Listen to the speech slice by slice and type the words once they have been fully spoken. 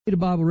Need a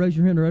Bible, raise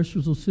your hand, our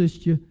ushers will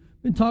assist you.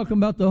 Been talking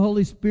about the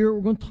Holy Spirit. We're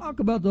going to talk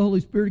about the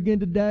Holy Spirit again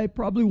today,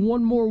 probably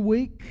one more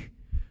week.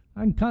 I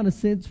can kind of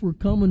sense we're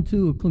coming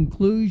to a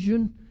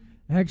conclusion.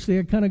 Actually,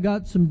 I kind of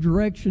got some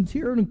directions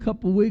here in a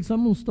couple of weeks.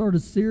 I'm going to start a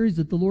series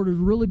that the Lord is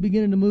really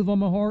beginning to move on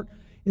my heart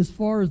as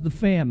far as the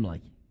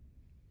family.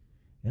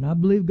 And I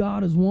believe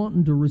God is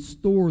wanting to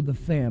restore the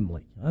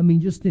family. I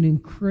mean, just in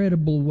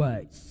incredible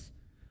ways.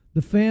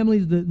 The family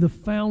is the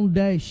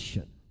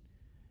foundation.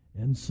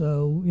 And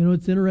so,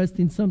 it's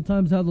interesting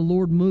sometimes how the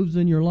Lord moves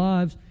in your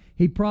lives.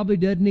 He probably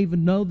doesn't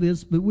even know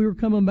this, but we were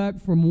coming back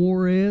from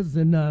Juarez,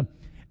 and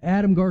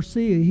Adam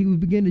Garcia, he would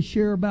begin to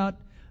share about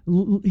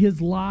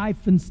his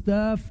life and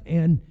stuff,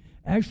 and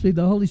actually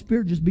the Holy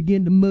Spirit just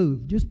began to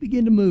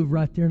move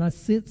right there. And I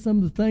sensed some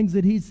of the things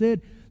that he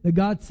said, that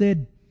God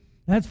said,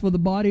 that's for the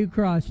body of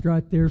Christ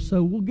right there.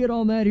 So we'll get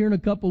on that here in a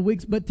couple of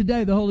weeks. But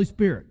today, the Holy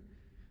Spirit.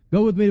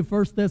 Go with me to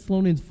 1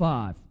 Thessalonians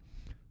 5.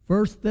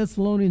 1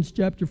 Thessalonians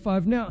chapter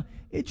 5. Now,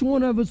 each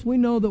one of us, we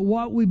know that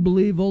what we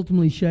believe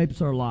ultimately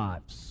shapes our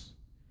lives.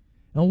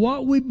 And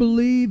what we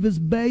believe is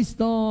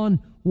based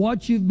on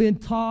what you've been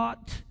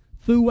taught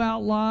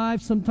throughout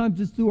life. Sometimes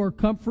it's through our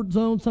comfort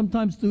zone,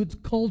 sometimes through its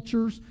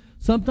cultures,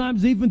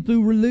 sometimes even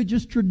through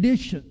religious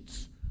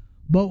traditions.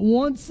 But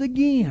once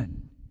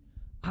again,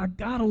 I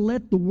got to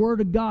let the Word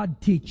of God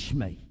teach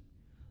me.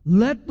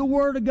 Let the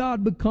Word of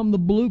God become the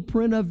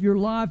blueprint of your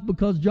life,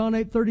 because John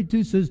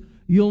 8:32 says,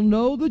 you'll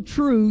know the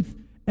truth,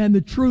 and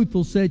the truth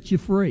will set you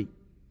free.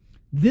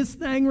 This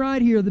thing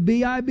right here, the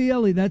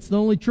Bible, that's the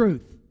only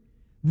truth.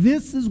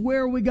 This is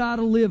where we got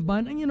to live by.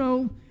 And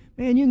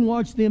man, you can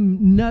watch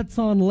them nuts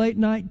on late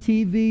night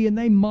TV, and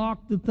they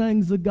mock the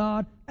things of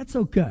God. That's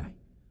okay.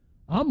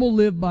 I'm going to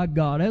live by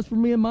God. As for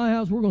me and my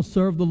house, we're going to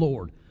serve the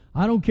Lord.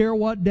 I don't care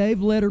what Dave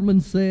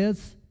Letterman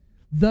says.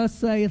 Thus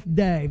saith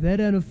Dave. That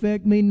doesn't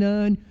affect me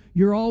none.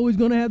 You're always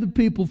going to have the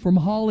people from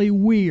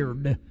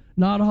Hollyweird,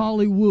 not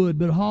Hollywood,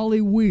 but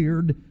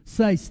Hollyweird,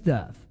 say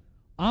stuff.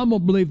 I'm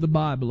going to believe the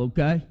Bible,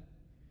 okay?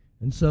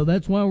 And so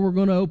that's why we're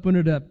going to open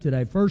it up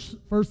today. First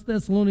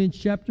Thessalonians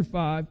chapter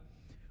 5,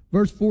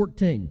 verse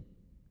 14.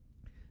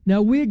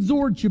 Now we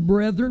exhort you,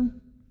 brethren,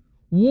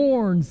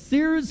 warn,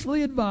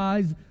 seriously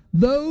advise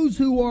those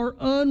who are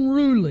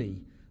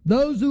unruly,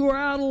 those who are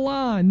out of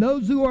line,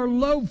 those who are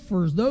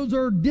loafers, those who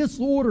are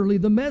disorderly.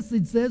 The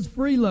message says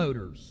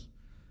freeloaders.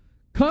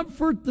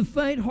 Comfort the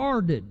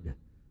faint-hearted,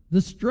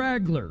 the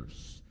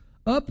stragglers.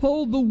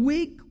 Uphold the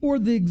weak or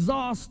the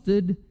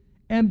exhausted,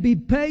 and be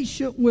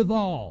patient with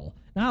all.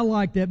 Now, I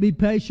like that, be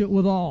patient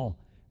with all.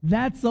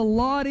 That's a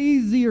lot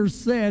easier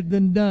said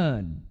than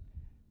done.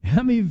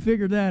 How many of you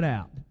figured that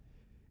out?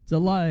 It's a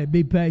lot,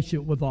 be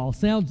patient with all.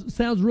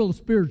 Sounds real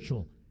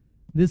spiritual.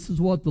 This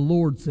is what the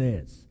Lord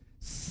says.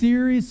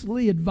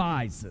 Seriously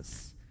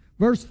advises.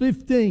 Verse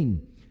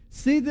 15.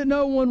 See that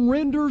no one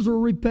renders or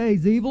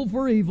repays evil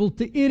for evil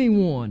to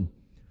anyone,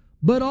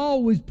 but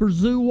always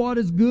pursue what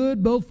is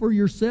good, both for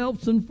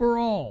yourselves and for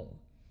all.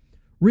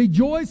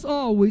 Rejoice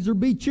always, or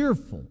be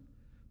cheerful.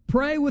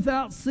 Pray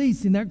without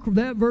ceasing.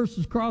 That verse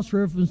is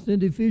cross-referenced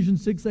into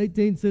Ephesians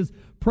 6:18. Says,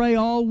 pray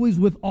always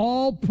with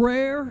all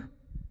prayer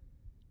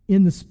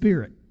in the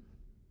Spirit.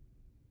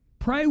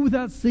 Pray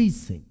without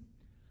ceasing.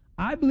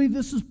 I believe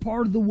this is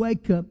part of the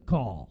wake-up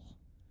call.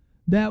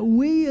 That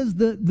we as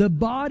the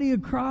body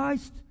of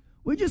Christ,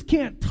 we just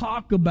can't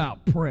talk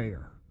about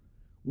prayer.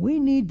 We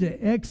need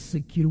to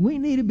execute. We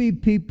need to be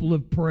people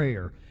of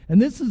prayer. And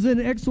this is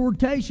an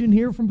exhortation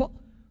here from Paul.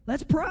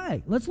 Let's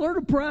pray. Let's learn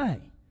to pray.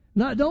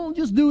 Now, don't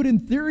just do it in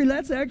theory.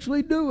 Let's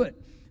actually do it.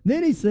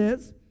 Then he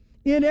says,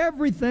 in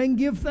everything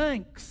give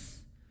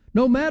thanks,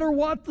 no matter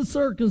what the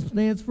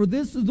circumstance, for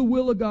this is the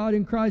will of God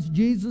in Christ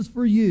Jesus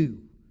for you.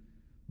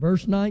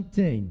 Verse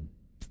 19.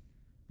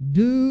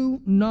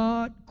 Do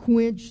not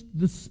quench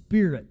the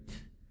Spirit.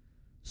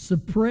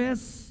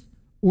 Suppress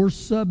or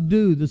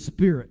subdue the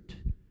Spirit.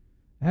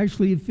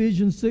 Actually,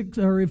 Ephesians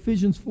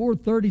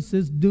 4:30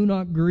 says, do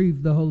not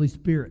grieve the Holy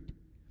Spirit.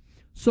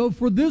 So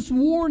for this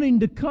warning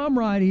to come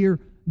right here,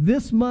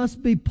 this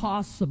must be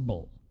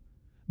possible.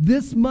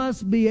 This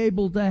must be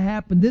able to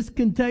happen. This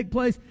can take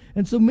place.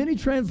 And so many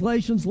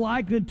translations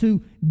liken it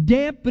to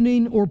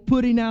dampening or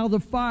putting out the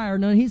fire.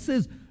 Now he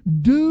says,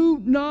 do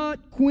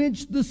not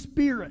quench the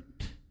Spirit.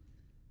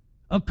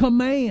 A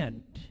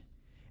command.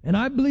 And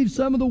I believe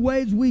some of the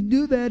ways we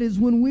do that is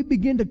when we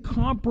begin to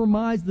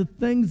compromise the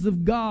things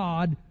of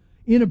God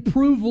in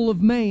approval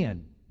of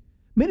man.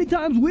 Many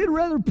times we'd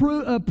rather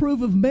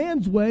approve of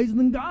man's ways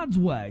than God's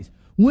ways.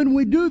 When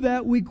we do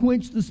that, we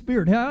quench the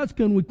Spirit. How else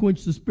can we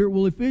quench the Spirit?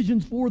 Well,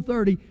 Ephesians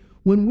 4:30,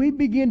 when we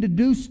begin to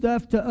do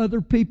stuff to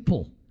other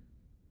people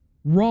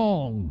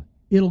wrong,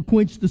 it'll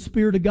quench the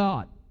Spirit of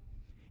God.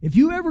 If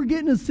you ever get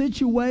in a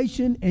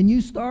situation and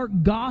you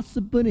start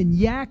gossiping and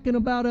yakking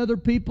about other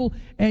people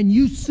and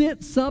you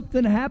sense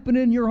something happen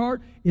in your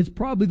heart, it's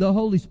probably the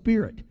Holy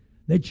Spirit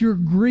that you're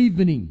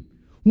grieving Him.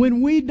 When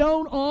we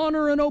don't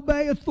honor and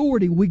obey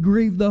authority, we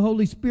grieve the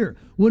Holy Spirit.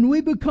 When we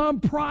become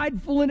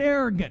prideful and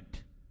arrogant,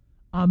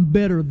 I'm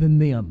better than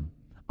them.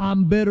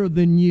 I'm better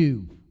than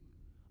you.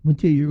 I'm going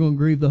to tell you, you're going to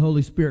grieve the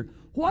Holy Spirit.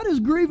 What is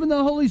grieving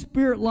the Holy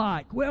Spirit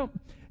like? Well,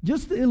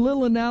 just a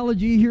little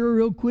analogy here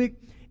real quick.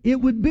 It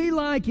would be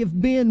like if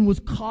Ben was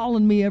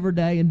calling me every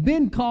day, and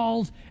Ben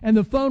calls, and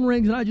the phone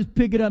rings, and I just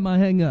pick it up and I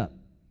hang up.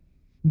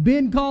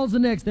 Ben calls the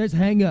next day, I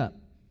hang up.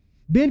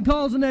 Ben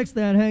calls the next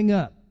day, and hang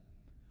up.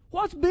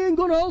 What's Ben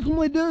going to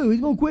ultimately do?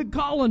 He's going to quit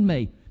calling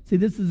me. See,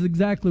 this is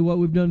exactly what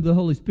we've done to the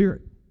Holy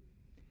Spirit.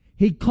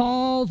 He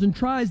calls and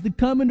tries to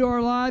come into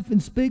our life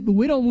and speak, but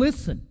we don't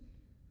listen.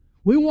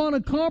 We want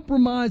to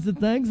compromise the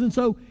things, and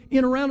so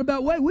in a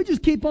roundabout way, we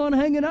just keep on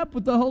hanging up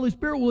with the Holy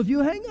Spirit. Well, if you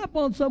hang up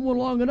on someone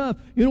long enough,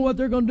 you know what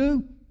they're going to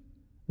do?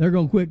 They're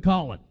going to quit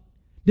calling.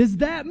 Does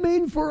that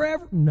mean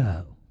forever?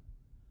 No.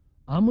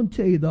 I'm going to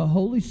tell you, the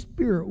Holy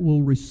Spirit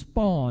will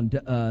respond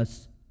to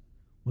us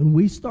when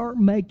we start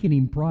making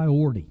Him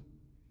priority.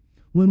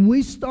 When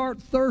we start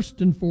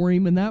thirsting for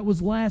Him, and that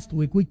was last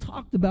week, we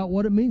talked about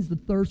what it means to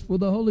thirst for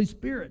the Holy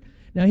Spirit.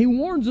 Now, He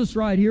warns us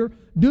right here,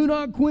 do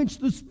not quench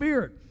the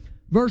Spirit.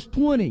 Verse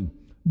 20,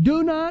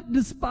 do not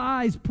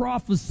despise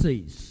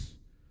prophecies.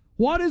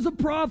 What is a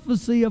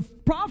prophecy? A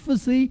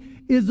prophecy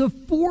is a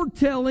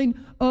foretelling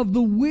of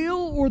the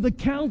will or the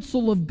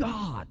counsel of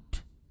God.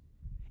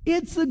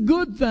 It's a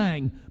good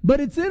thing,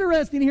 but it's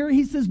interesting here.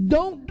 He says,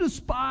 don't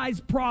despise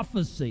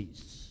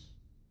prophecies.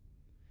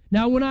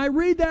 Now, when I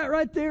read that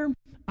right there,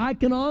 I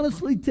can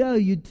honestly tell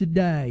you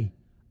today,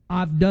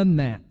 I've done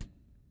that.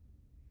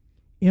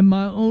 In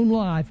my own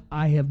life,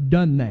 I have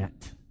done that.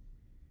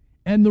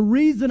 And the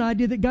reason I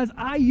did it, guys,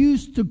 I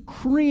used to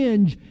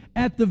cringe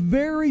at the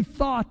very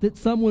thought that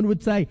someone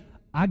would say,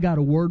 I got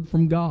a word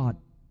from God.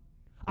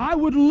 I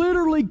would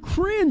literally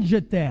cringe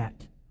at that.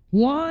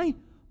 Why?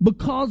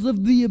 Because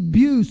of the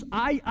abuse.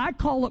 I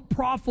call it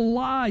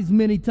prophelize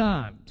many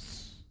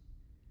times.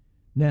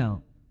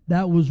 Now,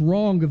 that was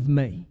wrong of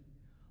me.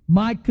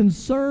 My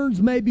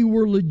concerns maybe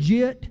were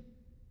legit,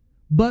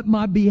 but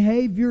my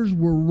behaviors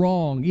were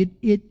wrong.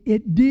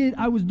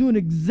 I was doing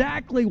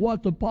exactly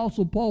what the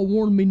Apostle Paul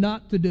warned me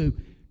not to do.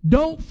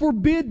 Don't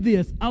forbid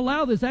this.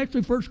 Allow this.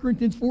 Actually, 1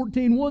 Corinthians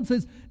 14:1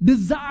 says,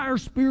 desire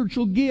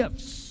spiritual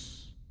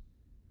gifts.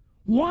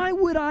 Why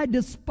would I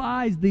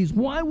despise these?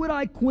 Why would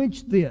I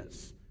quench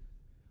this?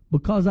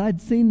 Because I'd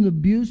seen the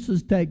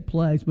abuses take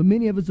place. But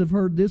many of us have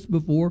heard this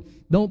before.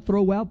 Don't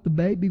throw out the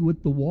baby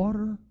with the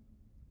water.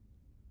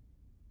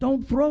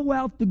 Don't throw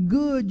out the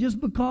good just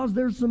because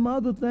there's some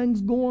other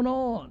things going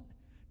on.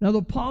 Now, the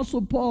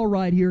Apostle Paul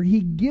right here,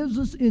 he gives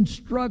us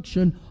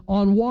instruction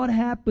on what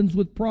happens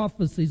with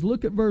prophecies.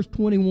 Look at verse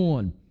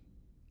 21.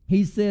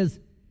 He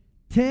says,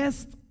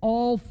 test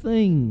all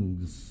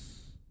things.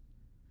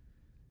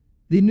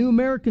 The New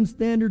American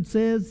Standard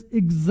says,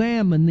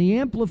 examine. The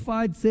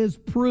Amplified says,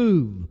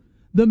 prove.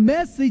 The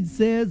Message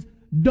says,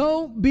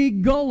 don't be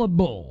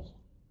gullible.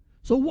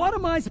 So what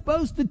am I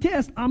supposed to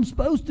test? I'm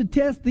supposed to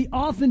test the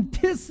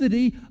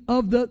authenticity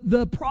of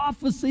the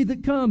prophecy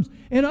that comes.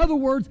 In other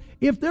words,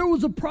 if there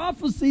was a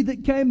prophecy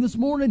that came this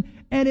morning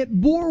and it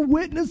bore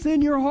witness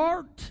in your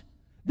heart,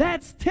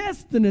 that's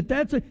testing it.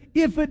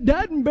 If it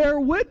doesn't bear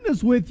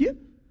witness with you,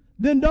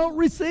 then don't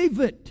receive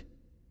it.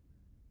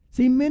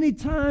 See, many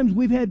times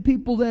we've had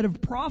people that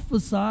have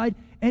prophesied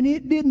and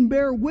it didn't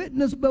bear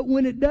witness, but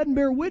when it doesn't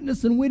bear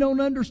witness and we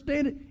don't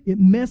understand it, it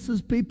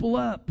messes people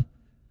up.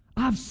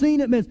 I've seen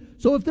it mess.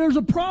 So if there's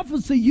a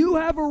prophecy, you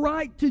have a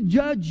right to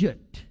judge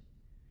it.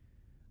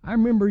 I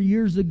remember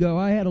years ago,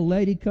 I had a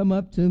lady come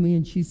up to me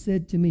and she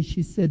said,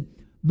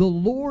 the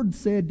Lord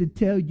said to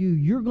tell you,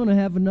 you're going to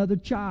have another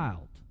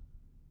child.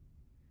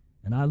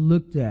 And I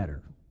looked at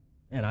her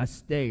and I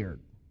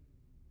stared.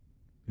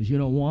 Because you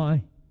know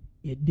why?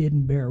 It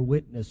didn't bear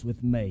witness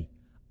with me.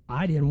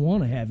 I didn't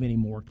want to have any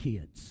more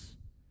kids.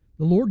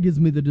 The Lord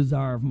gives me the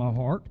desire of my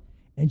heart.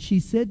 And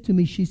she said to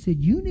me,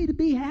 you need to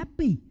be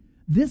happy.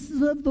 This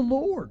is of the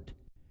Lord.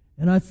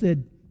 And I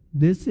said,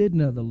 this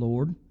isn't of the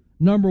Lord.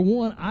 Number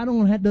one, I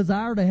don't have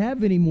desire to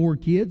have any more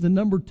kids. And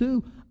number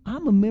two,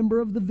 I'm a member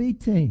of the V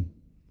team.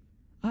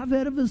 I've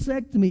had a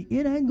vasectomy.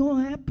 It ain't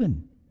going to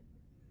happen.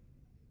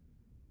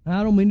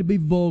 I don't mean to be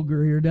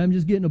vulgar here. I'm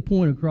just getting a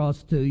point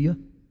across to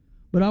you.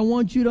 But I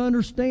want you to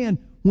understand,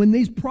 when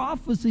these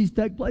prophecies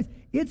take place,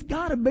 it's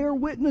got to bear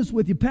witness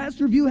with you.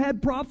 Pastor, have you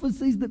had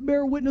prophecies that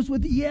bear witness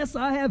with you? Yes,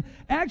 I have.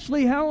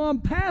 Actually, how I'm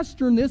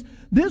pastoring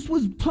this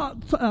was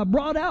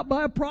brought out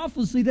by a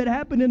prophecy that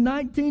happened in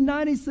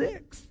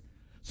 1996.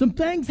 Some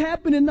things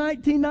happened in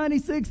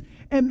 1996,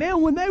 and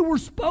man, when they were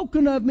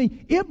spoken of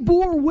me, it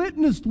bore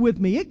witness with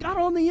me. It got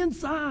on the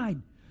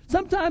inside.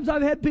 Sometimes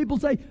I've had people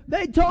say,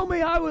 they told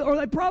me or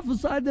they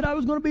prophesied that I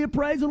was going to be a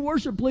praise and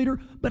worship leader,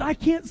 but I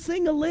can't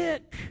sing a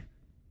lick.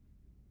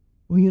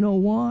 Well, you know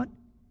what?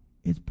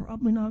 It's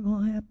probably not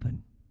going to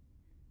happen.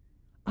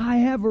 I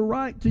have a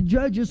right to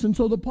judge us, and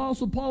so the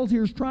Apostle Paul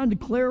here is trying to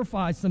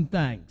clarify some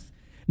things.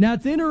 Now,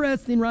 it's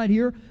interesting right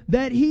here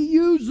that he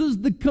uses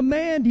the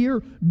command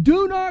here,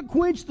 do not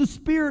quench the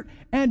Spirit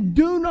and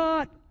do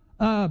not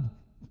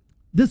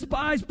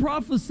despise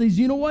prophecies.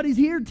 You know what he's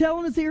here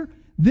telling us here?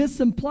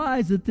 This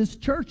implies that this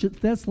church at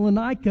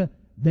Thessalonica,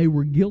 they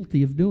were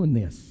guilty of doing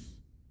this.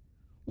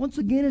 Once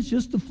again, it's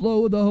just the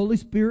flow of the Holy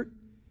Spirit.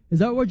 Is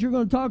that what you're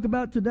going to talk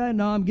about today?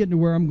 No, I'm getting to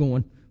where I'm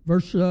going.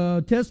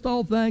 Test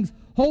all things.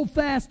 Hold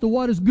fast to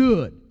what is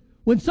good.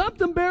 When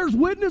something bears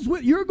witness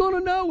with, you're going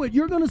to know it.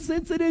 You're going to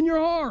sense it in your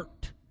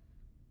heart.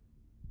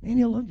 And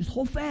you'll just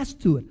hold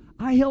fast to it.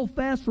 I held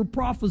fast for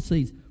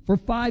prophecies for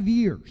 5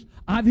 years.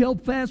 I've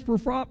held fast for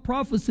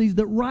prophecies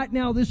that right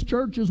now this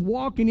church is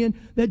walking in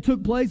that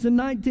took place in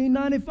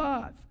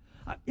 1995.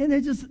 And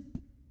it's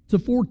a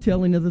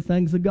foretelling of the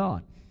things of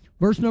God.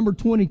 Verse number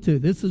 22,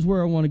 this is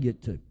where I want to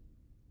get to.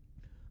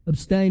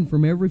 Abstain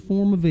from every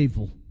form of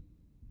evil.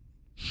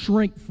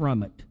 Shrink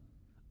from it.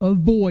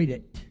 Avoid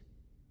it.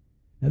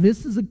 Now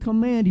this is a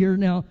command here.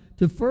 Now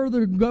to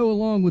further go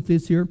along with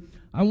this here,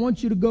 I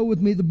want you to go with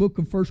me the book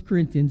of 1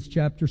 Corinthians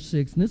chapter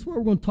 6. And this is what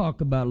we're going to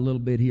talk about a little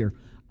bit here.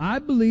 I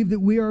believe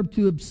that we are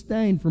to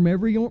abstain from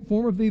every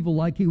form of evil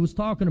like he was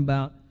talking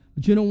about.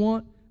 But you know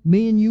what?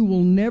 Me and you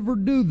will never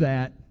do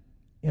that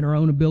in our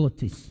own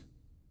abilities.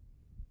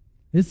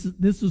 This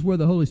is where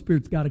the Holy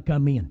Spirit's got to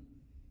come in.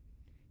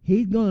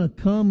 He's going to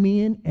come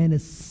in and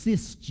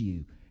assist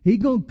you. He's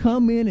going to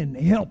come in and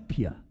help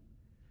you.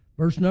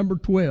 Verse number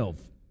 12.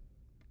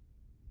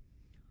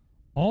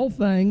 All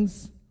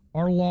things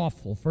are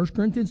lawful. 1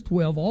 Corinthians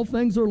 12. All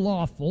things are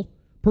lawful,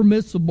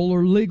 permissible,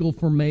 or legal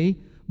for me,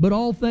 but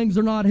all things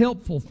are not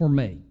helpful for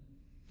me.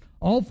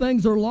 All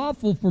things are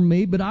lawful for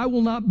me, but I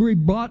will not be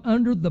brought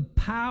under the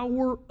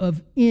power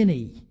of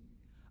any.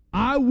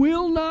 I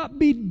will not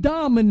be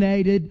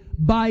dominated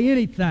by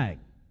anything.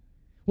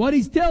 What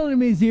he's telling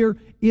me here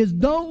is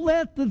don't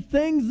let the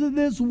things of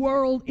this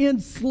world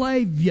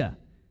enslave you.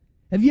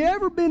 Have you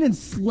ever been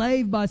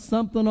enslaved by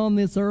something on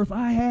this earth?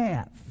 I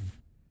have.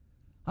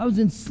 I was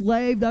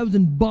enslaved. I was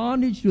in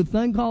bondage to a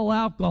thing called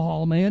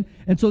alcohol, man.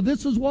 And so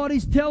this is what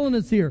he's telling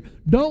us here.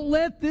 Don't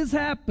let this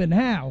happen.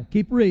 How?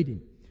 Keep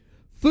reading.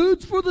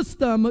 Food's for the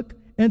stomach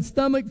and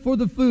stomach for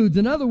the foods.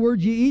 In other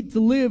words, you eat to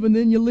live and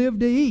then you live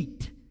to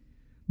eat.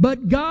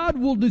 But God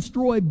will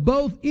destroy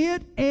both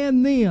it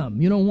and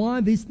them. You know why?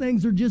 These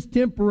things are just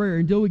temporary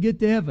until we get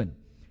to heaven.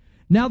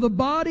 Now the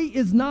body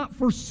is not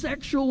for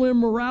sexual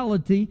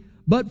immorality,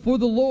 but for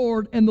the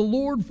Lord, and the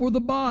Lord for the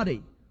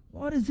body.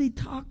 What is he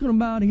talking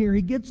about here?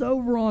 He gets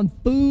over on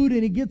food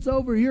and he gets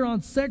over here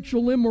on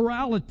sexual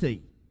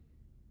immorality.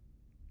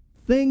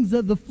 Things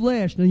of the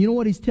flesh. Now you know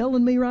what he's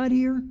telling me right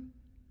here?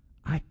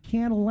 I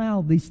can't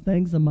allow these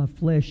things of my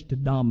flesh to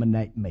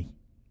dominate me.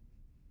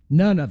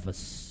 None of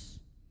us.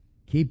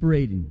 Keep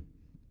reading.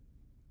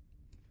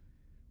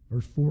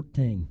 Verse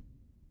 14.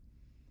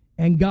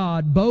 And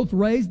God both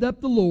raised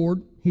up the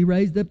Lord. He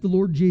raised up the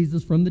Lord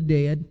Jesus from the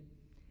dead.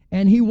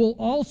 And he will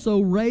also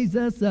raise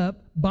us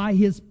up by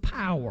his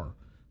power.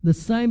 The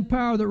same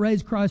power that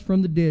raised Christ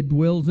from the dead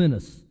dwells in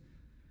us.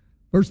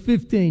 Verse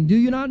 15. Do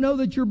you not know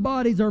that your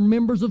bodies are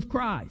members of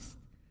Christ?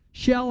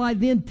 Shall I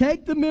then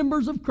take the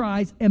members of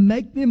Christ and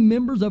make them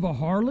members of a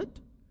harlot?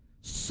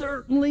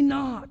 Certainly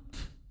not.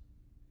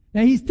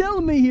 Now he's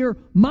telling me here,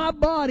 my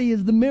body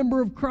is the member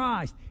of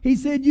Christ. He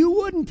said you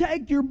wouldn't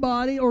take your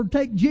body or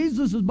take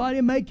Jesus' body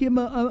and make him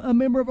a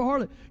member of a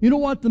harlot. You know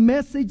what the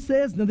Message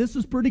says? Now this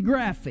is pretty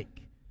graphic.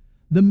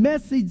 The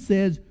Message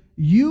says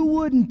you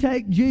wouldn't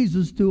take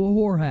Jesus to a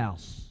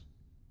whorehouse.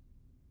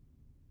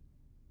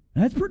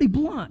 That's pretty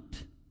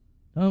blunt.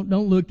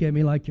 Don't look at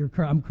me like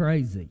I'm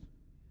crazy.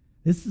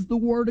 This is the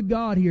Word of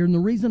God here, and the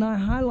reason I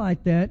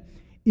highlight that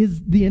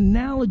is the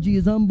analogy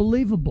is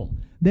unbelievable.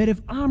 That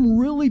if I'm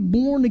really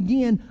born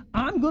again,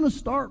 I'm going to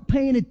start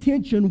paying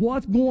attention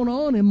what's going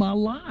on in my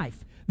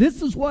life.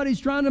 This is what he's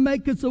trying to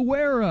make us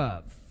aware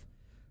of.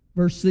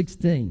 Verse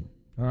 17.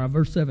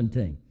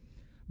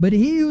 But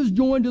he who is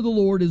joined to the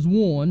Lord is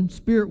one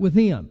spirit with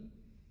him.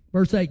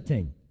 Verse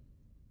 18.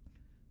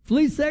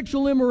 Flee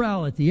sexual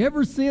immorality.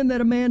 Every sin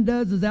that a man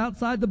does is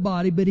outside the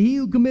body, but he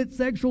who commits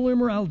sexual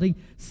immorality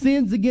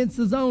sins against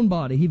his own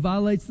body. He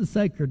violates the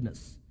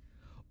sacredness.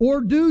 Or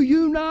do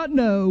you not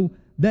know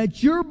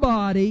that your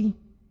body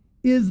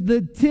is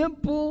the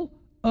temple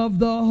of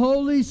the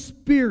Holy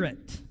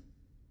Spirit?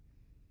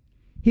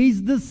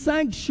 He's the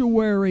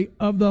sanctuary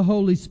of the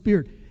Holy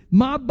Spirit.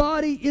 My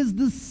body is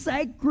the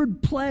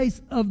sacred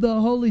place of the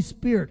Holy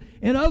Spirit.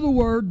 In other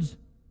words,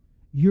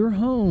 your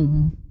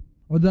home,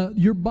 or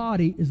your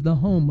body is the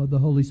home of the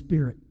Holy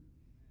Spirit.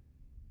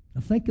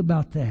 Now think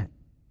about that.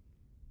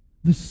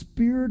 The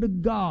Spirit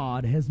of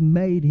God has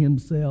made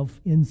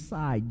himself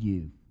inside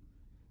you.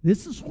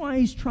 This is why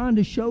he's trying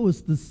to show us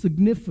the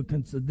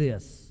significance of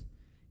this.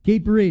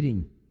 Keep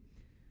reading.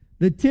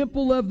 The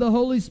temple of the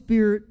Holy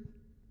Spirit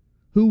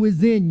who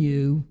is in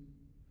you,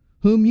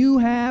 whom you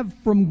have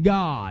from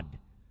God.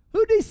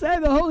 Who did he say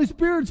the Holy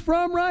Spirit's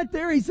from right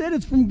there? He said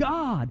it's from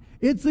God.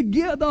 It's a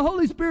gift. The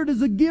Holy Spirit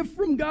is a gift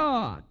from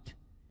God.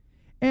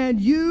 And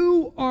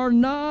you are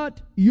not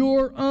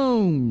your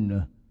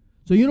own.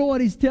 So you know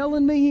what he's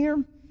telling me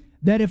here?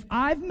 That if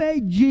I've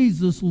made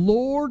Jesus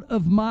Lord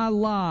of my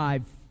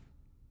life,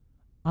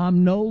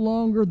 I'm no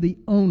longer the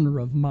owner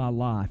of my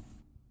life.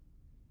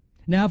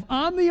 Now, if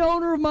I'm the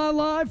owner of my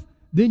life,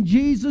 then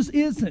Jesus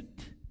isn't.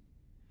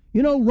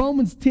 You know,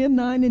 Romans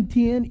 10:9 and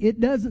 10, it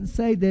doesn't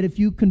say that if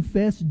you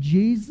confess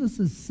Jesus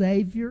as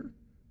Savior,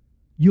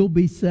 you'll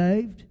be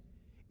saved.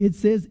 It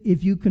says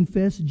if you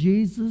confess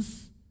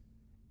Jesus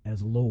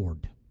as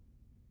Lord,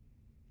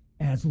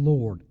 as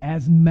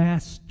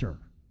Master.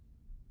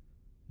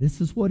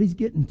 This is what he's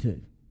getting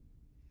to.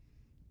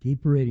 Keep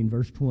reading,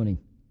 verse 20.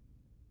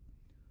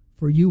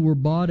 For you were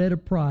bought at a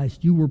price,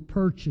 you were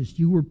purchased,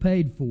 you were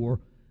paid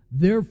for.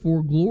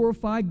 Therefore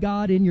glorify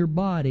God in your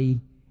body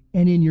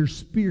and in your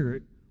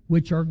spirit,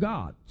 which are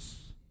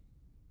God's.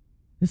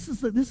 This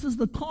is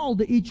the call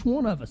to each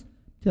one of us.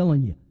 I'm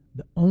telling you,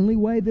 the only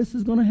way this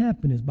is going to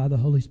happen is by the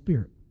Holy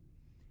Spirit.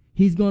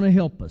 He's going to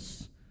help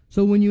us.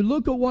 So when you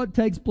look at what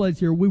takes place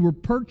here, we were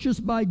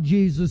purchased by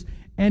Jesus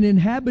and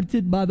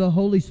inhabited by the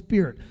Holy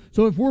Spirit.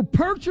 So if we're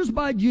purchased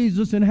by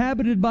Jesus,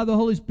 inhabited by the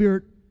Holy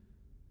Spirit,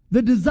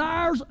 the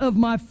desires of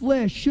my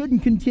flesh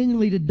shouldn't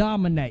continually to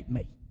dominate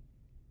me.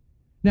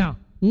 Now,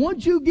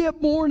 once you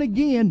get born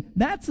again,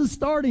 that's a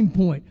starting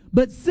point.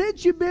 But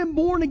since you've been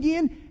born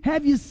again,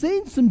 have you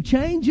seen some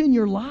change in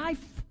your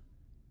life?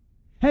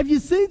 Have you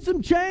seen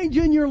some change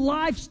in your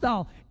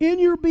lifestyle, in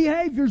your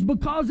behaviors?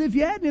 Because if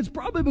you hadn't, it's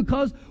probably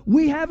because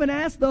we haven't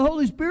asked the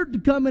Holy Spirit to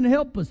come and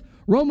help us.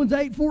 Romans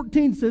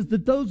 8:14 says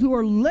that those who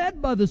are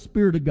led by the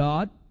Spirit of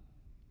God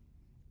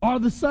are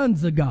the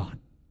sons of God.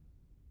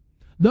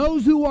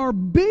 Those who are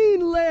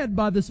being led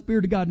by the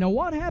Spirit of God. Now,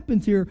 what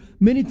happens here,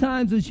 many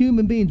times as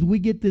human beings, we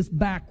get this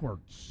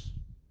backwards.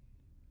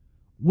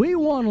 We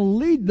want to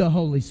lead the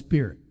Holy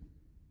Spirit.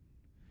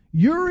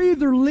 You're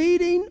either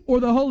leading or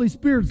the Holy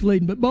Spirit's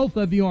leading, but both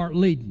of you aren't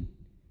leading.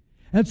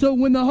 And so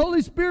when the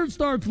Holy Spirit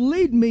starts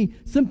leading me,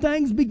 some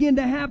things begin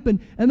to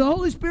happen. And the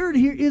Holy Spirit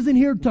here isn't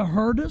here to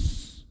hurt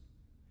us.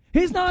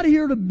 He's not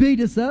here to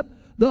beat us up.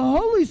 The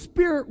Holy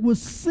Spirit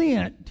was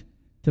sent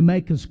to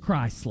make us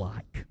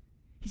Christ-like.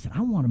 He said,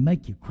 I want to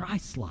make you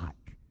Christ-like.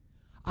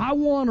 I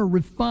want to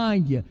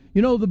refine you.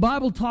 You know, the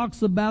Bible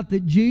talks about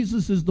that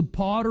Jesus is the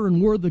potter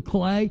and we're the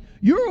clay.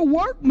 You're a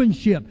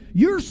workmanship.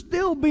 You're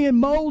still being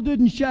molded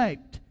and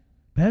shaped.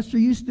 Pastor,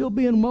 you still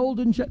being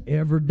molded and shaped?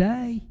 Every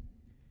day.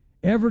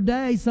 Every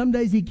day. Some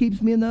days he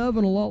keeps me in the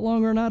oven a lot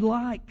longer than I'd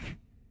like.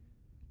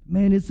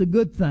 Man, it's a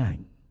good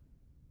thing.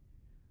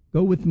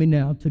 Go with me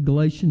now to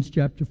Galatians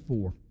chapter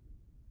 4.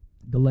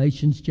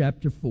 Galatians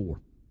chapter 4.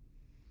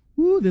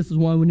 Woo, this is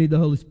why we need the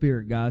Holy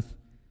Spirit, guys.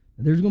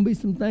 There's going to be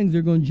some things that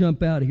are going to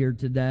jump out here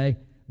today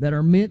that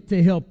are meant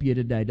to help you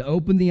today, to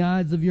open the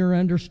eyes of your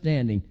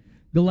understanding.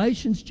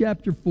 Galatians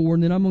chapter 4,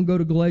 and then I'm going to go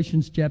to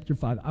Galatians chapter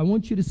 5. I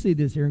want you to see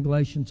this here in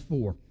Galatians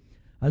 4.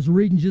 I was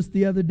reading just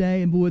the other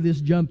day, and boy,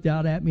 this jumped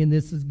out at me, and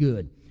this is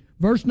good.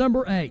 Verse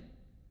number 8.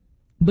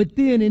 But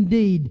then,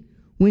 indeed,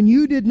 when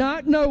you did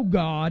not know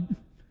God,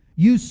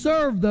 you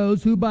served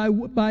those who by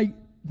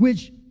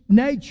which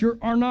nature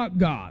are not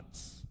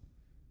God's.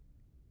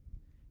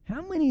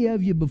 How many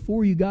of you,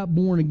 before you got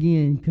born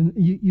again,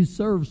 you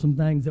served some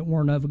things that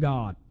weren't of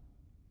God?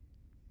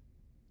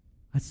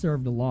 I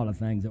served a lot of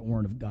things that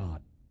weren't of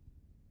God.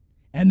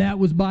 And that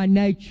was by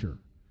nature.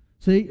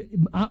 See,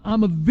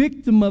 I'm a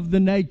victim of the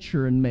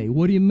nature in me.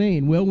 What do you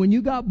mean? Well, when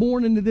you got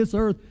born into this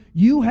earth,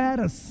 you had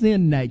a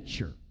sin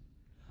nature.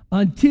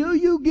 Until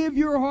you give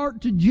your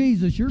heart to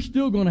Jesus, you're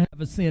still going to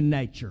have a sin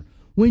nature.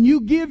 When you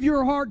give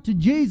your heart to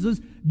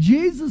Jesus,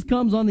 Jesus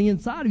comes on the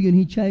inside of you and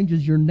he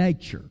changes your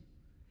nature.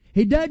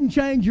 He doesn't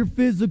change your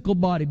physical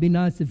body. It'd be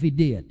nice if he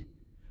did.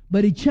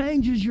 But he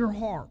changes your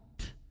heart.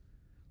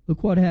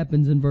 Look what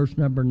happens in verse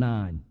number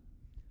 9.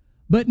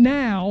 But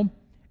now,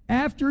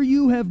 after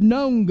you have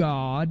known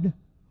God,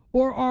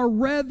 or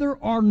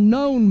are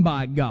known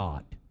by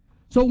God.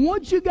 So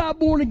once you got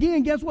born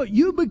again, guess what?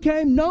 You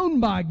became known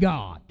by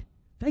God.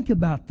 Think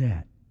about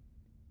that.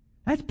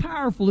 That's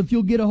powerful if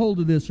you'll get a hold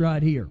of this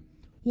right here.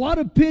 What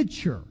a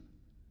picture.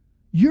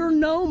 You're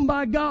known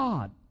by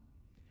God.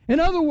 In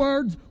other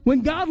words,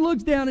 when God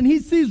looks down and he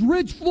sees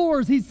rich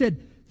floors, he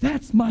said,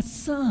 that's my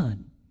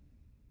son.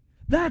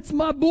 That's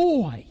my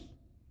boy.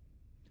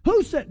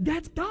 Who said?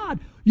 That's God.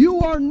 You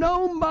are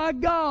known by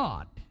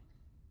God.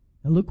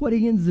 Now look what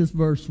he ends this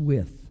verse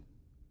with.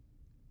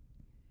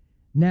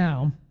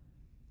 Now,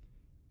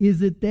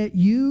 is it that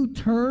you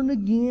turn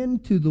again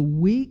to the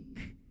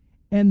weak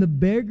and the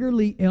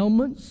beggarly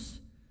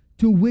ailments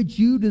to which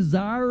you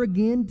desire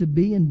again to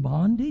be in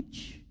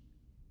bondage?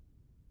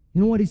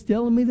 You know what he's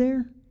telling me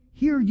there?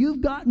 Here you've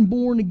gotten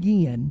born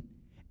again,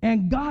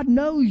 and God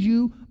knows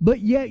you, but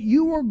yet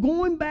you are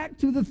going back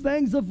to the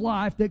things of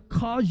life that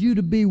cause you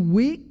to be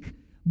weak,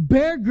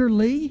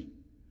 beggarly,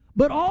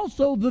 but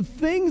also the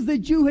things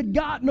that you had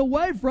gotten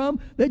away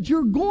from, that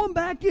you're going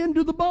back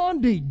into the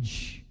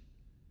bondage.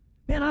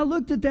 Man, I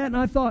looked at that and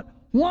I thought,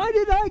 why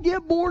did I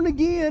get born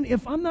again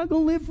if I'm not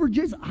going to live for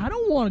Jesus? I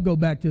don't want to go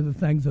back to the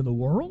things of the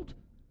world.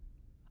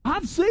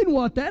 I've seen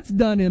what that's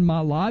done in my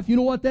life. You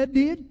know what that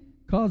did?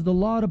 Caused a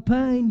lot of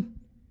pain.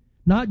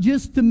 Not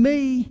just to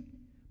me,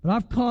 but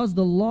I've caused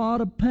a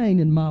lot of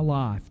pain in my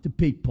life to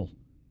people.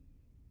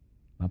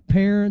 My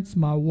parents,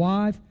 my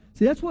wife.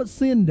 See, that's what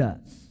sin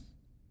does.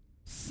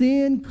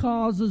 Sin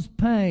causes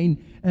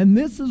pain. And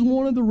this is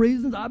one of the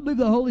reasons I believe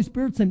the Holy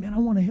Spirit saying, man, I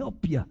want to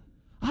help you.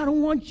 I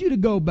don't want you to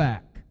go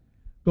back.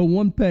 Go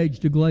one page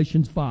to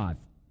Galatians 5.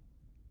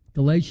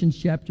 Galatians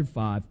chapter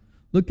 5.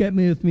 Look at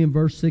me with me in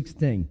verse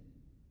 16.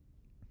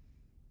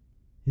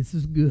 This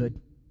is good.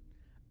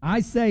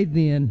 I say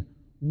then,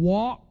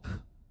 walk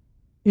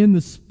in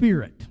the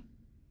Spirit.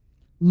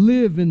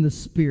 Live in the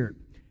Spirit.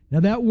 Now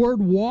that word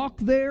walk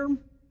there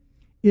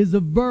is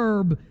a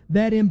verb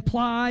that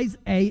implies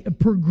a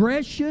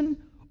progression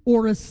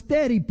or a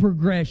steady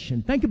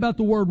progression. Think about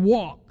the word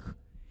walk.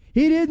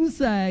 He didn't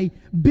say,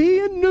 be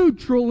in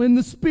neutral in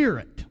the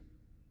Spirit.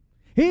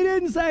 He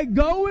didn't say,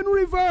 go in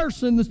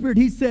reverse in the Spirit.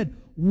 He said,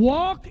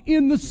 walk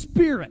in the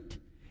Spirit.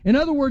 In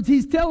other words,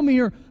 he's telling me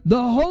here,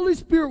 the Holy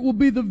Spirit will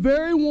be the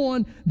very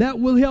one that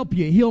will help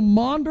you. He'll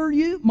monitor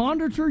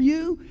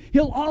you.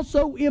 He'll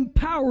also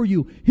empower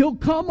you. He'll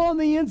come on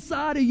the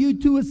inside of you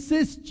to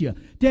assist you,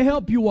 to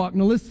help you walk.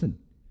 Now listen,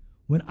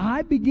 when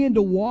I begin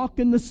to walk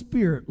in the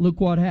Spirit, look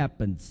what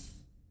happens.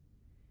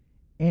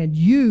 And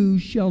you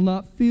shall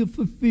not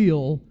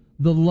fulfill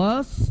the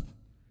lust,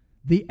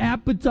 the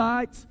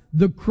appetites,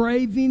 the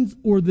cravings,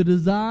 or the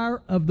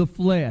desire of the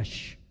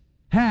flesh.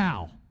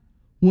 How?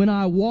 When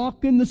I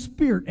walk in the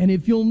Spirit. And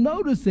if you'll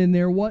notice in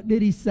there, what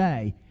did he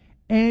say?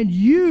 And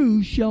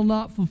you shall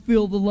not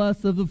fulfill the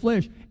lust of the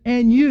flesh.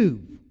 And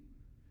you.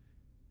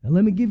 Now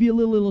let me give you a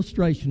little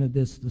illustration of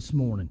this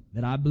morning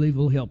that I believe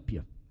will help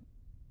you.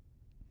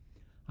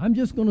 I'm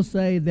just going to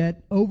say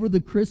that over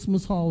the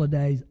Christmas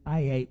holidays, I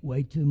ate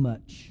way too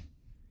much.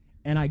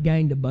 And I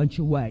gained a bunch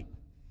of weight.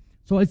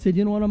 So I said,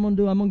 you know what I'm going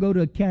to do? I'm going to go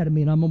to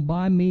Academy and I'm going to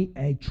buy me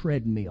a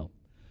treadmill.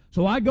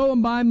 So I go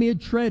and buy me a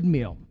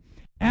treadmill.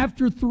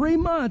 After 3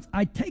 months,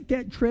 I take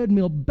that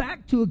treadmill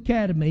back to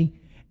Academy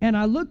and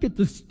I look at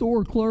the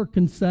store clerk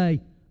and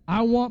say,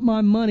 I want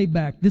my money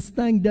back. This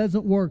thing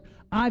doesn't work.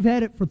 I've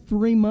had it for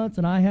 3 months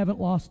and I haven't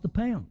lost a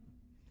pound.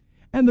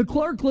 And the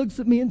clerk looks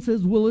at me and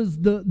says, well, is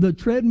the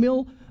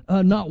treadmill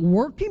not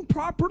working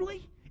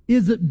properly?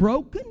 Is it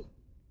broken?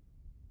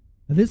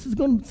 Now, this is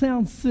going to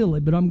sound silly,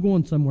 but I'm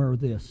going somewhere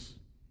with this.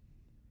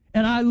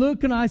 And I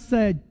look and I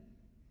said,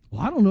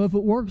 well, I don't know if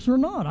it works or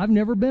not. I've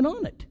never been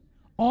on it.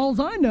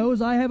 All I know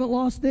is I haven't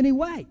lost any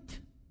weight.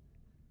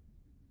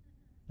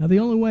 Now, the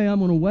only way I'm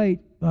going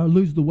to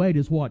lose the weight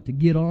is what? To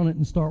get on it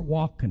and start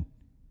walking.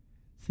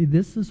 See,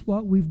 this is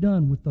what we've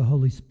done with the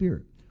Holy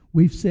Spirit.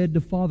 We've said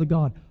to Father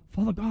God,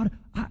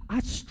 I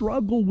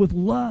struggle with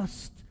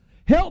lust.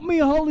 Help me,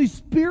 Holy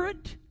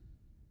Spirit.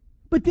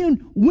 But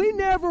then we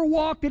never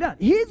walk it out.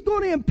 He's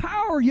going to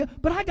empower you,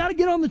 but I got to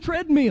get on the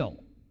treadmill.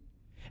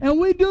 And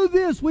we do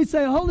this. We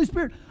say, Holy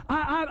Spirit,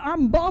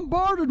 I'm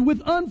bombarded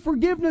with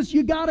unforgiveness.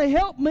 You got to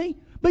help me.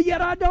 But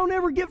yet I don't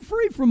ever get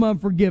free from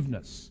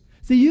unforgiveness.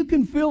 See, you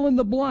can fill in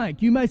the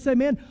blank. You may say,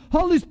 man,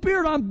 Holy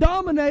Spirit, I'm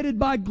dominated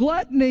by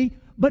gluttony,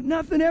 but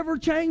nothing ever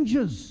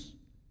changes.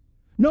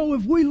 No,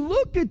 if we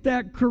look at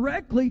that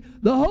correctly,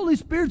 the Holy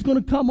Spirit's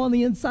going to come on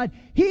the inside.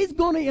 He's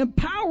going to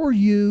empower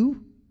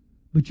you,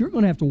 but you're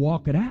going to have to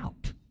walk it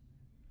out.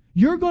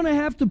 You're going to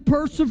have to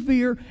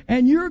persevere,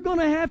 and you're going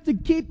to have to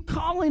keep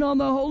calling on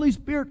the Holy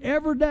Spirit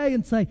every day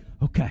and say,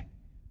 okay,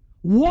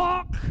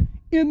 walk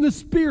in the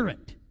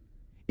Spirit.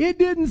 It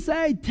didn't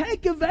say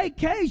take a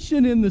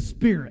vacation in the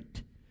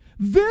Spirit.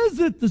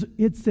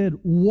 It said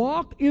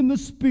walk in the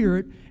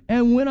Spirit,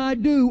 and when I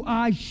do,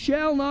 I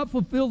shall not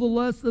fulfill the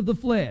lust of the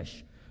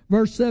flesh.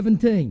 Verse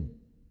 17.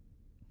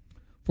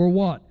 For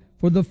what?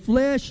 For the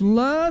flesh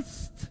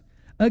lusts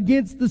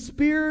against the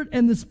Spirit,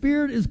 and the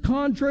Spirit is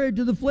contrary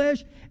to the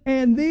flesh,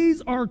 and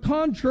these are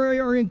contrary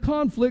or in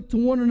conflict to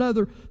one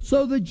another,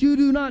 so that you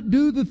do not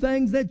do the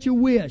things that you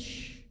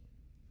wish.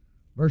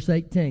 Verse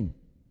 18.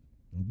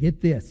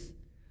 Get this.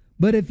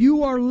 But if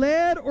you are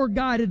led or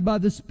guided by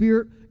the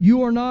Spirit,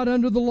 you are not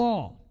under the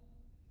law.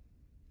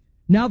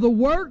 Now the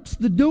works,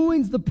 the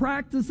doings, the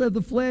practice of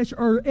the flesh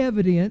are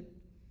evident.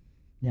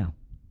 Now,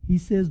 he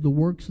says the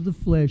works of the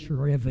flesh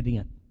are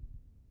evident.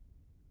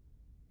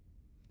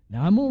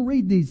 Now, I'm going to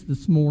read these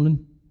this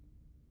morning.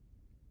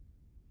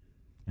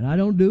 And I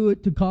don't do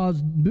it to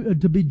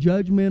be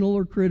judgmental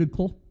or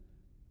critical.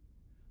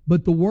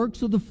 But the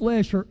works of the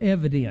flesh are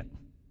evident.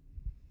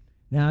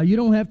 Now, you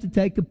don't have to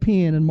take a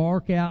pen and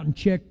mark out and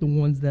check the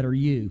ones that are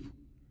you.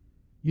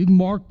 You can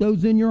mark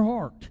those in your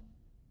heart.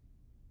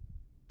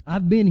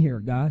 I've been here,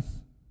 guys.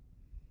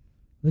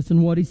 Listen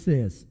to what he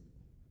says.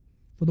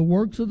 For the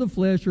works of the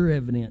flesh are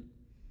evident.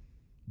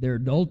 They're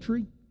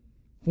adultery,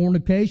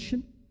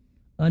 fornication,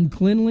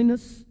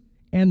 uncleanliness,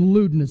 and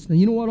lewdness. Now,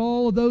 you know what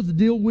all of those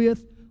deal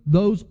with?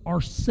 Those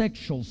are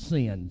sexual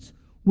sins,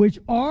 which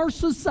our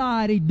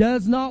society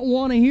does not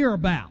want to hear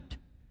about.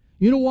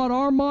 You know what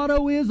our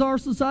motto is, our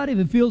society? If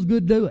it feels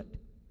good, do it.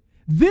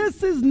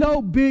 This is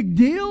no big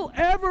deal.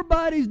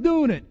 Everybody's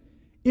doing it.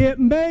 It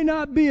may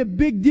not be a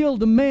big deal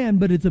to man,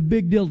 but it's a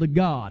big deal to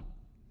God.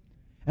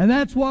 And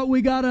that's what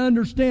we got to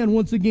understand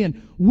once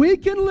again. We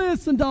can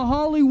listen to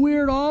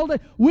Hollywood all day.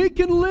 We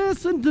can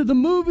listen to the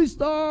movie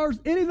stars,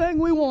 anything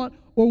we want,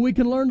 or we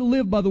can learn to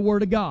live by the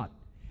Word of God.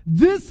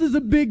 This is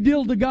a big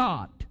deal to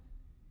God.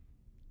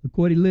 Look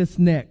what he lists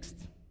next.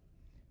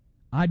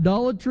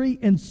 Idolatry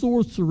and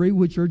sorcery,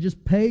 which are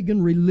just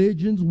pagan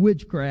religions,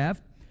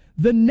 witchcraft.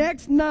 The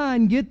next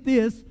 9, get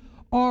this,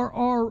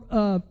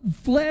 are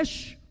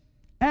flesh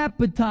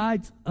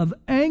appetites of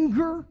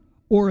anger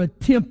or a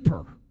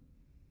temper.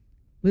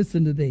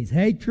 Listen to these.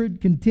 Hatred,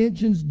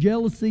 contentions,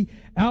 jealousy,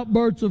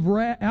 outbursts of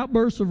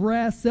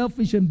wrath,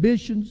 selfish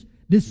ambitions,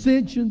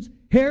 dissensions,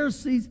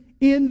 heresies,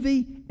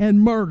 envy, and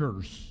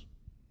murders.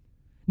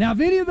 Now, if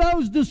any of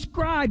those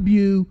describe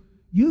you,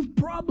 you've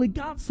probably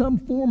got some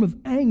form of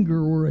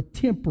anger or a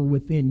temper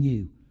within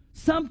you.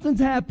 Something's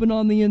happened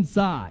on the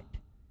inside.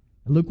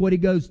 And look what he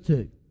goes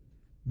to.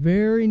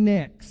 Very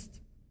next.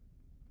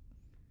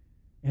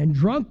 And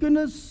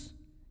drunkenness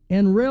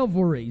and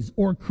revelries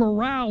or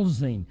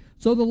carousing.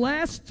 So the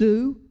last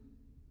 2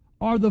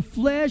 are the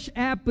flesh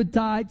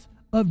appetites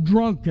of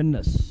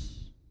drunkenness.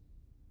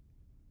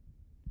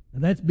 Now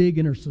that's big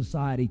in our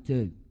society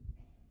too.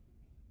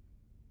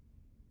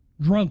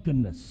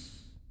 Drunkenness.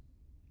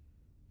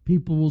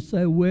 People will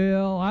say,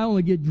 well, I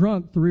only get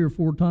drunk 3 or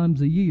 4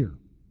 times a year.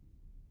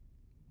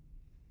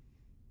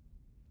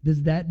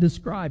 Does that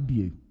describe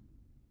you?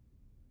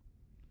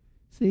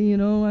 See, you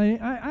know,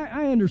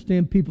 I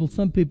understand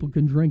some people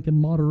can drink in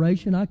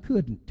moderation. I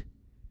couldn't.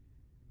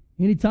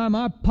 Anytime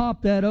I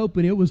popped that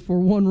open, it was for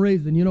one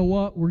reason. You know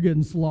what? We're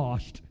getting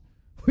sloshed.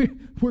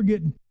 We're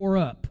getting tore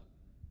up.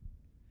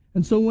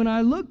 And so when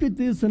I look at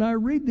this and I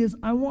read this,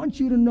 I want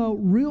you to note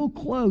real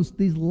close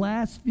these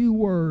last few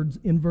words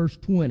in verse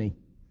 20.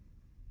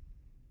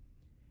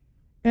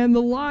 And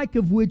the like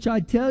of which I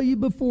tell you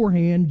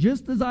beforehand,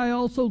 just as I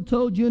also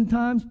told you in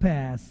times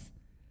past,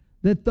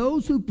 that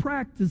those who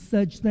practice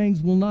such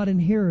things will not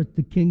inherit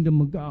the kingdom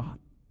of God.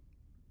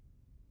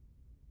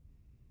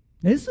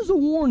 Now, this is a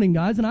warning,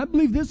 guys, and I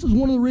believe this is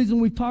one of the reasons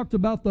we talked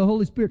about the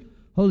Holy Spirit.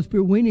 Holy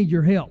Spirit, we need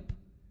your help.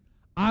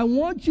 I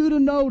want you to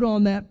note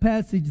on that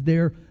passage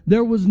there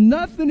was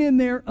nothing in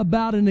there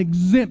about an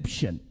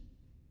exemption.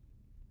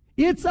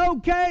 It's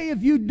okay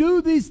if you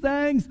do these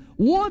things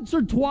once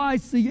or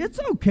twice a year. It's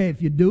okay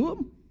if you do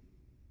them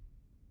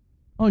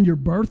on your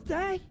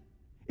birthday.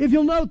 If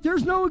you'll note,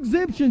 there's no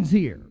exemptions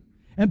here.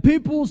 And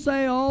people will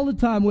say all the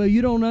time, well,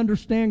 you don't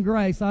understand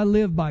grace. I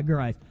live by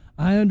grace.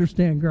 I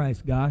understand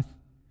grace, guys.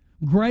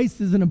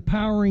 Grace is an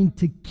empowering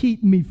to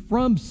keep me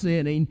from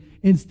sinning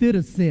instead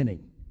of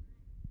sinning.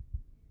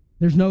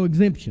 There's no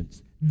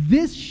exemptions.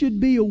 This should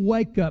be a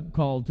wake-up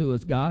call to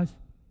us, guys.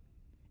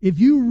 If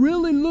you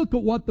really look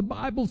at what the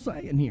Bible's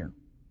saying here.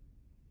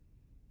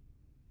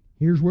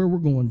 Here's where we're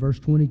going, verse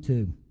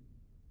 22.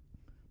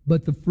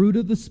 But the fruit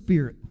of the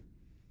Spirit.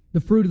 The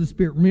fruit of the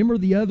Spirit. Remember,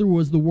 the other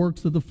was the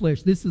works of the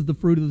flesh. This is the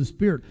fruit of the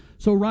Spirit.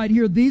 So right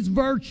here, these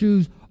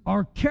virtues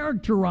are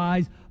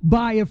characterized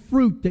by a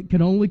fruit that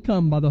can only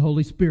come by the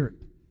Holy Spirit.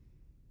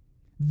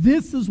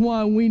 This is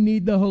why we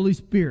need the Holy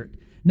Spirit.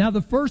 Now,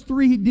 the first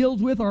 3 he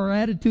deals with are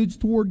attitudes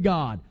toward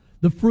God.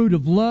 The fruit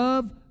of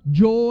love,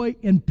 joy,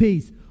 and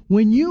peace.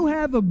 When you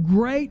have a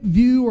great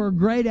view or a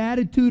great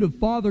attitude of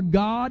Father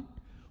God,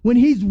 when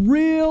He's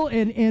real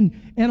and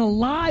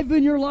alive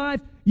in your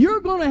life, you're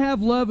going to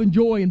have love and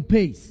joy and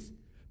peace.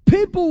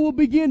 People will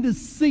begin to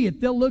see it.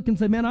 They'll look and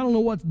say, man, I don't know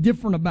what's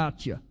different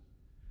about you.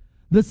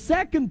 The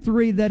second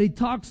 3 that he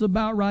talks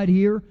about right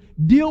here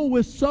deal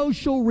with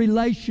social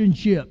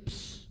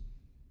relationships.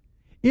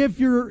 If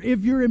you're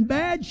in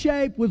bad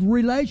shape with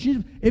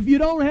relationships, if you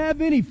don't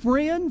have any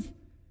friends,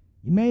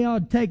 you may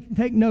ought to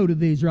take note of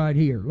these right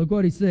here. Look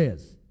what he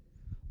says.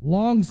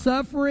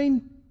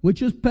 Long-suffering,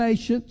 which is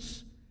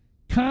patience,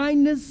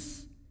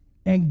 kindness,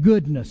 and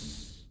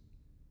goodness.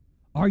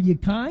 Are you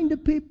kind to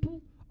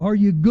people? Are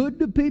you good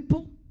to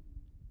people?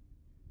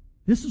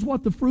 This is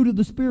what the fruit of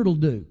the Spirit will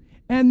do.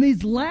 And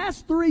these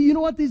last 3, you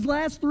know what these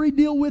last 3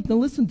 deal with? Now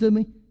listen to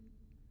me.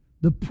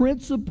 The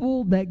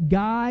principle that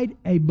guide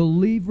a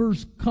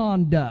believer's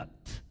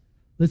conduct.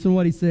 Listen to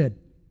what he said.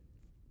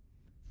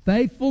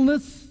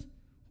 Faithfulness.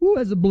 Who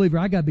as a believer,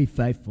 I got to be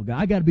faithful.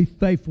 I got to be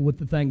faithful with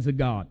the things of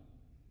God.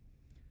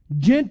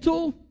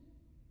 Gentle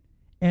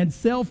and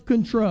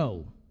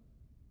self-control.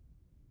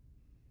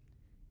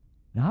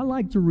 Now, I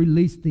like to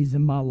release these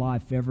in my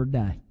life every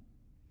day.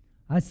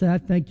 I say, I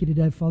thank you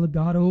today, Father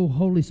God. Oh,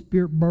 Holy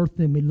Spirit, birth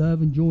in me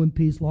love and joy and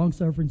peace,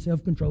 long-suffering,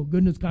 self-control,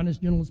 goodness, kindness,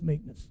 gentleness,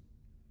 meekness.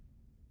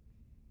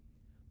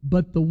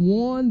 But the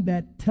one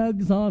that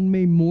tugs on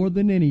me more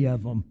than any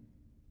of them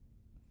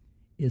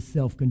is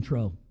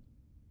self-control.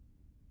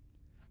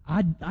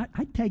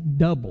 I take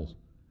double.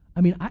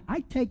 I mean,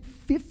 I take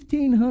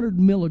 1,500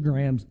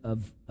 milligrams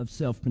of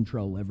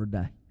self-control every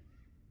day.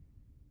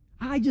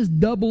 I just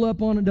double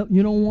up on it.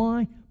 You know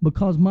why?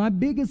 Because my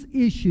biggest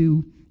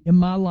issue in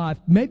my life,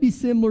 maybe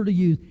similar to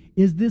you,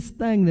 is this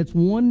thing that's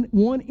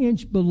one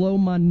inch below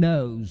my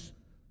nose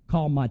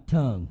called my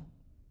tongue.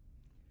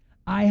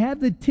 I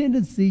have the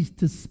tendencies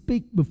to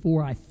speak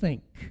before I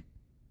think.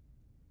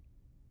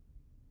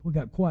 We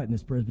got quiet in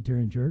this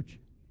Presbyterian church.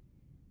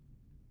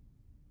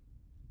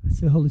 I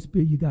said, Holy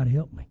Spirit, you got to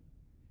help me.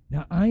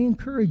 Now, I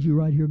encourage you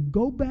right here,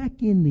 go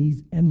back in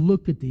these and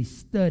look at these,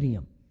 study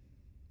them.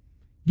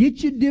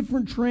 Get you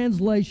different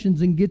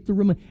translations and get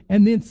the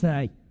and then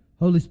say,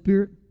 Holy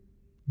Spirit,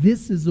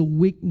 this is a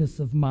weakness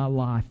of my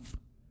life.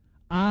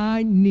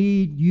 I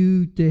need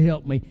you to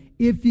help me.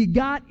 If you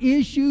got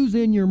issues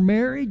in your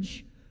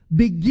marriage,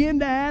 begin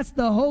to ask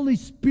the Holy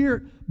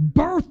Spirit,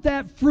 birth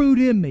that fruit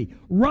in me.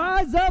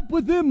 Rise up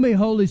within me,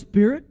 Holy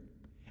Spirit.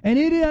 And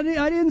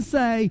I didn't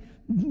say,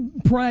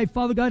 pray,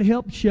 Father God,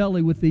 help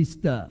Shelley with these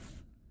stuff.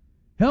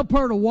 Help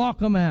her to walk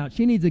them out.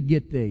 She needs to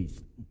get these.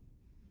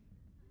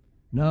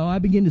 No, I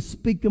begin to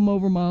speak them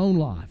over my own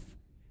life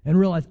and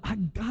realize I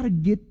got to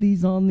get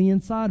these on the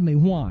inside of me.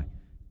 Why?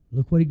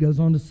 Look what he goes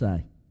on to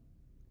say.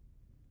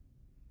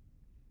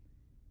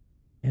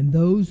 And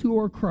those who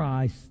are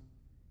Christ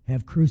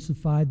have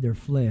crucified their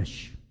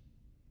flesh.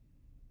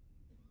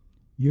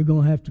 You're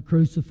going to have to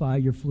crucify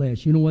your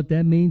flesh. You know what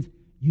that means?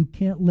 You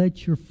can't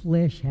let your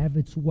flesh have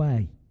its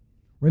way.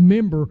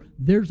 Remember,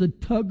 there's a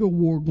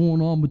tug-of-war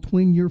going on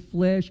between your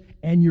flesh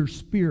and your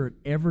spirit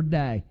every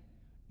day.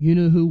 You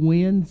know who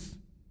wins?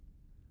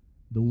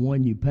 The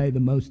one you pay the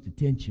most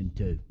attention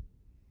to.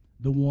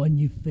 The one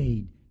you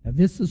feed. Now,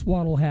 this is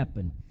what will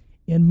happen.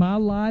 In my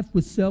life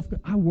with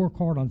I work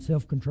hard on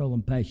self-control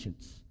and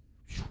patience.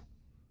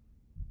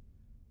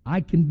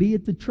 I can be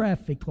at the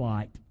traffic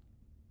light,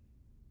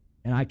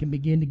 and I can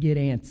begin to get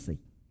antsy.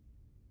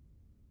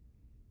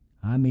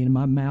 I mean,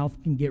 my mouth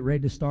can get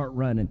ready to start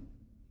running.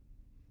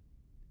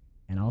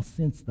 And I'll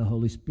sense the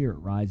Holy Spirit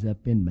rise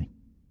up in me.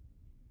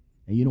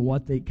 And you know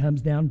what it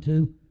comes down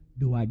to?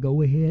 Do I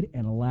go ahead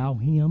and allow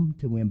Him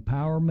to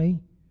empower me,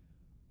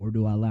 or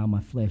do I allow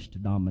my flesh to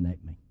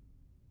dominate me?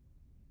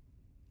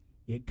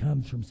 It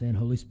comes from saying,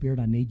 Holy Spirit,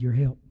 I need your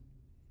help.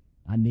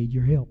 I need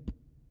your help.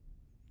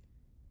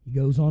 He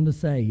goes on to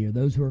say here,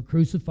 those who are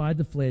crucified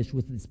the flesh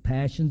with its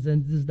passions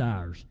and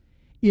desires.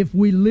 If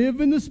we live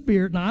in the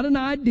Spirit, not an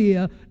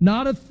idea,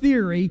 not a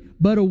theory,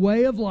 but a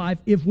way of life,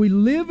 if we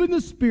live in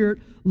the Spirit,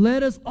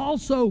 let us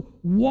also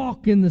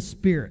walk in the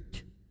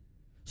Spirit.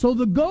 So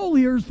the goal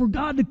here is for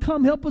God to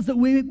come help us that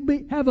we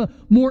have a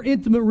more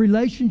intimate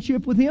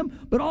relationship with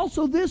Him. But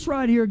also this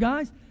right here,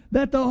 guys,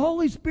 that the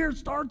Holy Spirit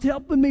starts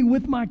helping me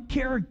with my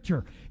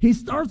character. He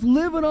starts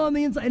living on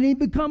the inside, and He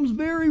becomes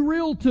very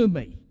real to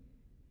me.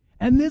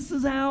 And this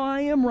is how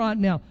I am right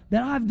now,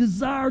 that I've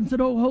desired and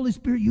said, oh, Holy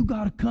Spirit, you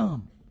got to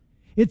come.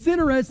 It's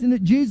interesting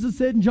that Jesus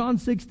said in John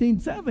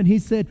 16:7, He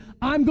said,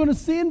 I'm going to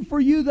send for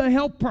you the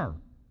helper.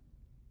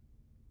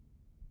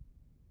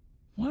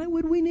 Why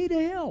would we need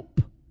a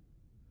help?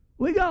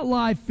 We got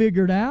life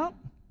figured out.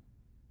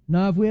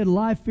 Now, if we had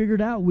life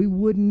figured out, we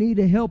wouldn't need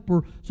a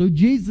helper. So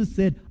Jesus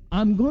said,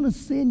 I'm going to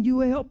send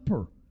you a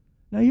helper.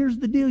 Now, here's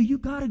the deal. You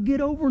got to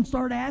get over and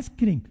start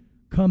asking Him,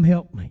 come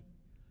help me.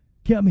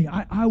 Help me.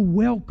 I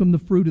welcome the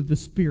fruit of the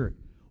Spirit.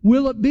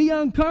 Will it be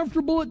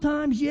uncomfortable at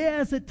times?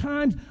 Yes, at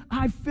times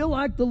I feel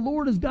like the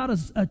Lord has got a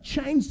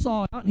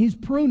chainsaw out and He's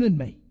pruning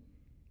me.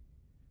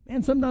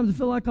 Man, sometimes I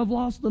feel like I've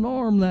lost an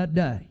arm that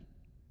day.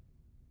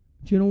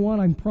 But you know what?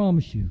 I can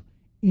promise you,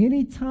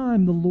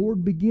 anytime the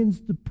Lord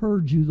begins to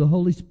purge you, the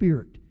Holy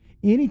Spirit,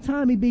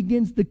 anytime He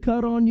begins to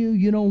cut on you,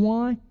 you know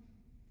why?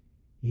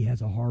 He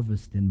has a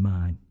harvest in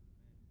mind.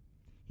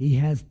 He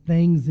has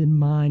things in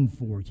mind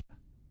for you.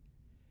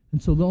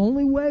 And so the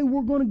only way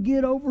we're going to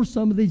get over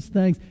some of these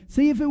things,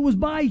 see, if it was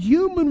by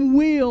human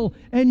will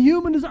and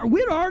human desire,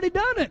 we'd already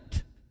done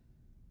it.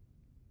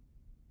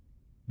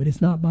 But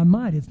it's not by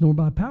might, it's nor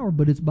by power,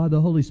 but it's by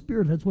the Holy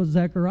Spirit. That's what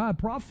Zechariah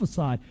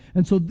prophesied.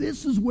 And so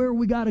this is where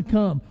we got to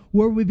come,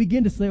 where we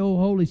begin to say, oh,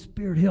 Holy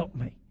Spirit, help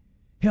me.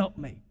 Help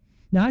me.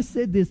 Now, I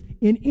said this,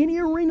 in any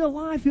arena of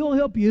life, He'll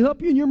help you. He'll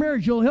help you in your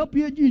marriage. He'll help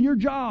you in your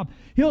job.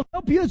 He'll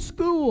help you at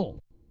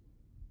school.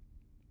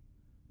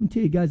 Let me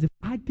tell you guys, if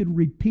I could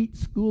repeat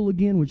school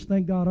again, which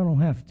thank God I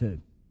don't have to.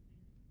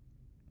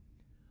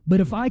 But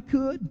if I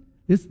could,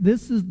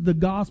 this is the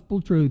gospel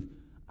truth.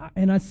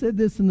 And I said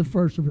this in the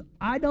first service.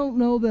 I don't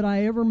know that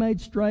I ever made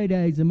straight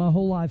A's in my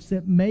whole life,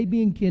 except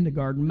maybe in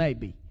kindergarten,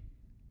 maybe.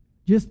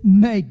 Just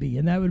maybe,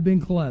 and that would have been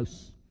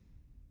close.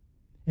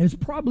 And it's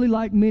probably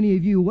like many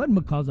of you, it wasn't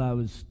because I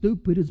was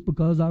stupid, it's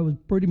because I was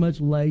pretty much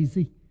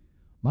lazy.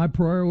 My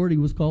priority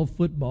was called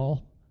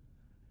football.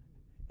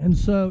 And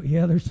so,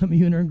 yeah, there's some of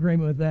you in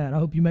agreement with that. I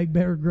hope you make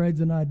better grades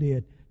than I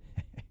did.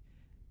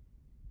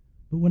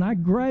 But when I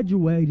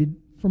graduated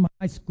from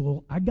high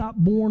school, I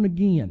got born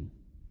again.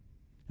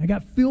 I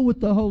got filled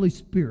with the Holy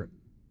Spirit.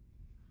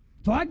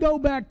 So I go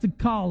back to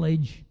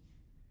college.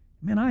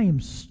 Man, I am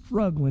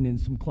struggling in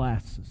some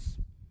classes.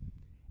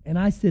 And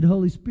I said,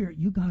 Holy Spirit,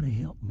 you got to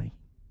help me.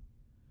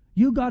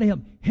 You got to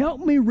help.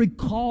 Help me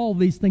recall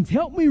these things.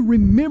 Help me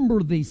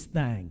remember these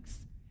things.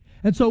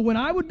 And so when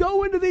I would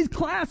go into these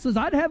classes,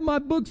 I'd have my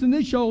books in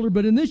this shoulder,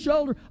 but in this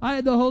shoulder, I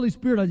had the Holy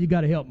Spirit. I said, you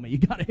got to help me. You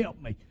got to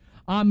help me.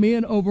 I'm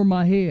in over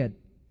my head.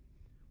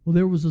 Well,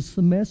 there was a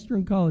semester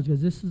in college,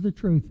 because this is the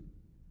truth.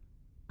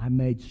 I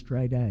made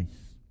straight A's.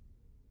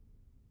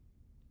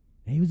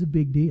 And it was a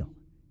big deal.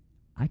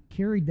 I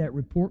carried that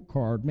report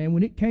card. Man,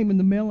 when it came in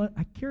the mail,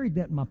 I carried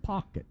that in my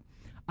pocket.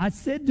 I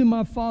said to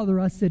my father,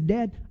 I said,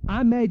 Dad,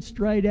 I made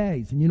straight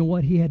A's. And you know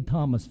what? He had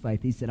Thomas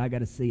faith. He said, I got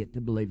to see it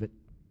to believe it.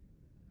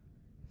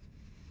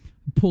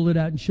 Pulled it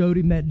out and showed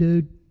him that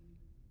dude.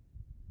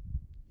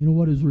 You know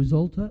what it was a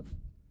result of?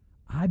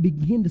 I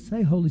began to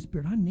say, Holy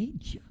Spirit, I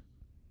need you.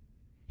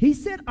 He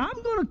said,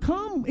 I'm going to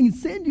come and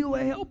send you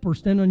a helper.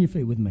 Stand on your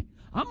feet with me.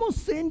 I'm going to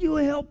send you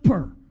a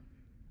helper.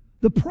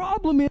 The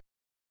problem is